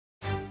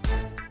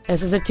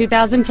This is a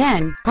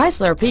 2010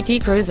 Chrysler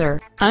PT Cruiser.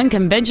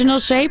 Unconventional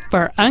shape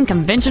for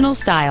unconventional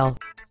style.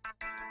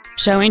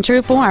 Showing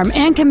true form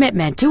and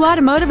commitment to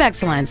automotive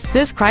excellence,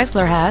 this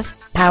Chrysler has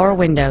power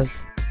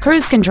windows,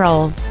 cruise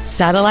control,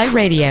 satellite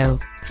radio,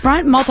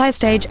 front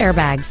multi-stage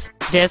airbags,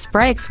 disc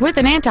brakes with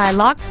an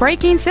anti-lock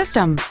braking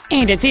system,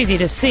 and it's easy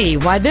to see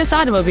why this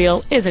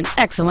automobile is an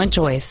excellent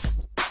choice.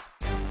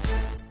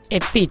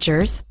 It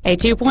features a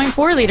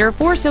 2.4-liter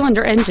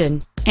four-cylinder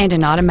engine and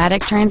an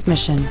automatic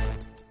transmission.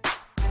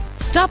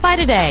 Stop by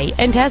today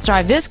and test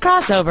drive this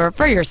crossover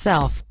for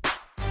yourself.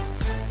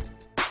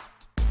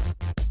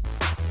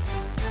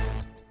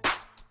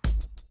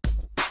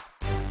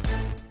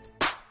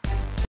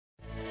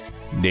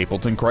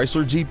 Napleton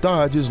Chrysler Jeep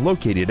Dodge is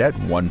located at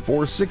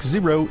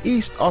 1460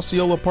 East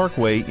Osceola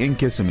Parkway in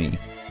Kissimmee.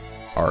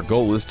 Our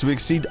goal is to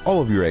exceed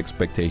all of your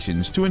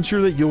expectations to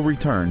ensure that you'll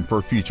return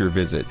for future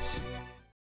visits.